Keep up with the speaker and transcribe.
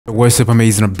What's up,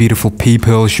 amazing and beautiful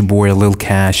people? It's your boy Lil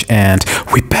Cash, and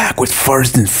we're back with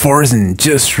Farzad Farzin.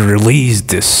 Just released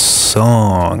this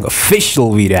song,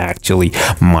 official video actually.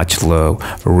 Much love,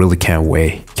 I really can't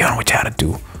wait. You know what you gotta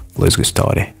do. Let's get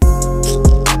started.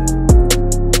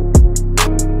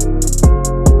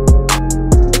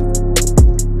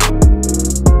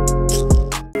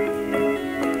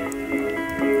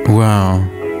 Wow,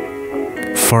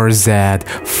 Farzad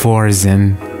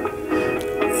Farzin.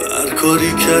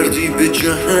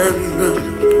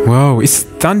 Whoa, it's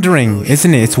thundering,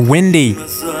 isn't it? It's windy.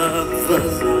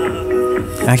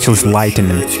 Actually, it's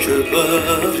lightning.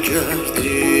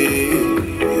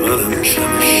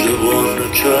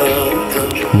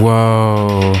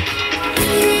 Whoa.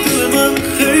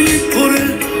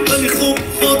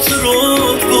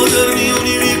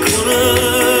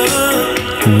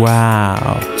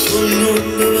 Wow.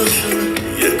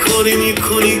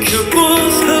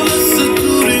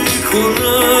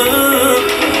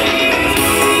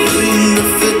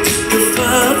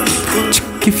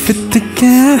 Give it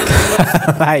again.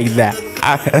 Like that.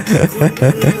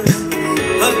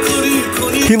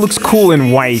 He looks cool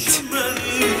in white.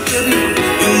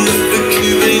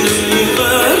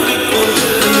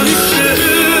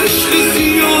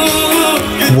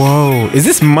 Whoa, is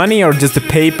this money or just the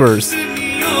papers?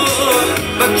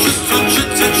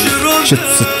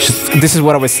 This is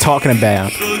what I was talking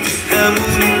about.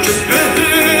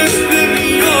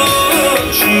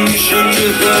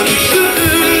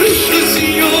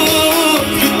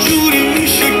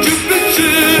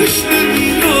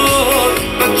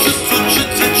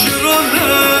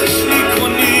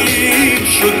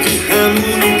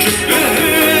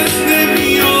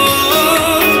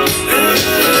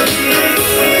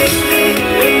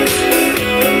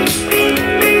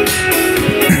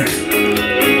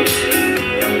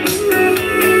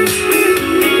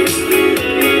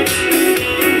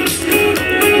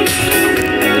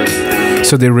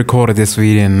 So they recorded this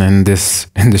video in this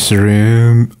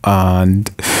room, and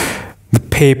the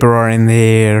paper are in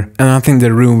there, and I think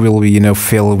the room will be,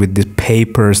 filled with the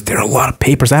papers. There are a lot of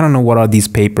papers. I don't know what are these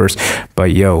papers,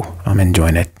 but yo, I'm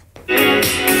enjoying it.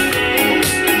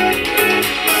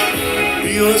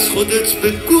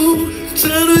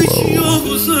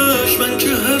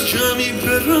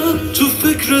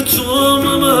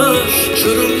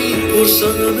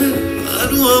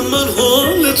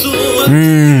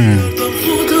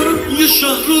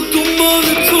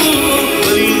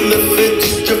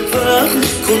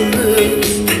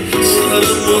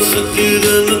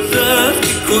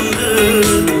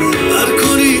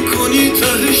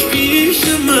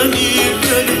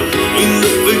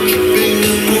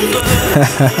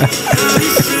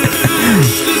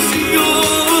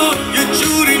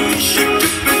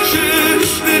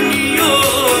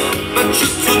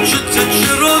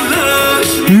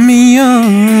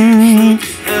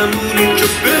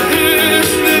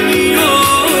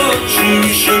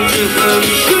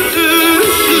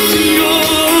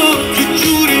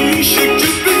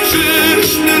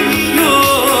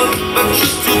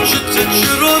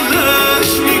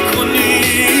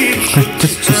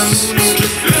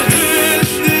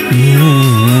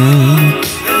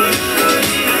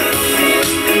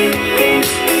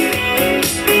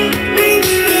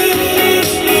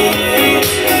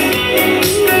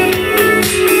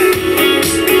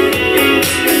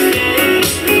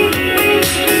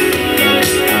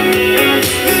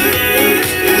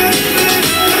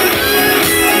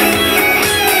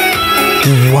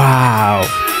 Wow.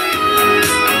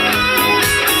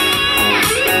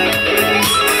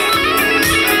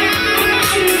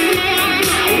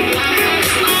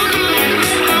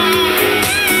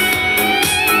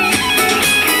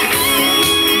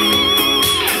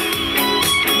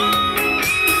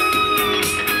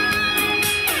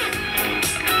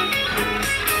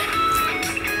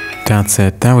 That's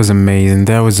it. That was amazing.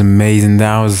 That was amazing.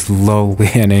 That was lovely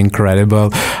and incredible.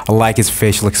 I like his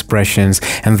facial expressions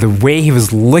and the way he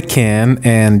was looking,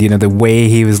 and the way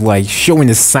he was like showing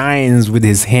the signs with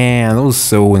his hand. It was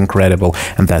so incredible.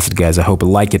 And that's it, guys. I hope you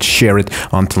like it, share it.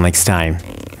 Until next time.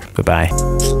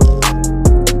 Bye-bye.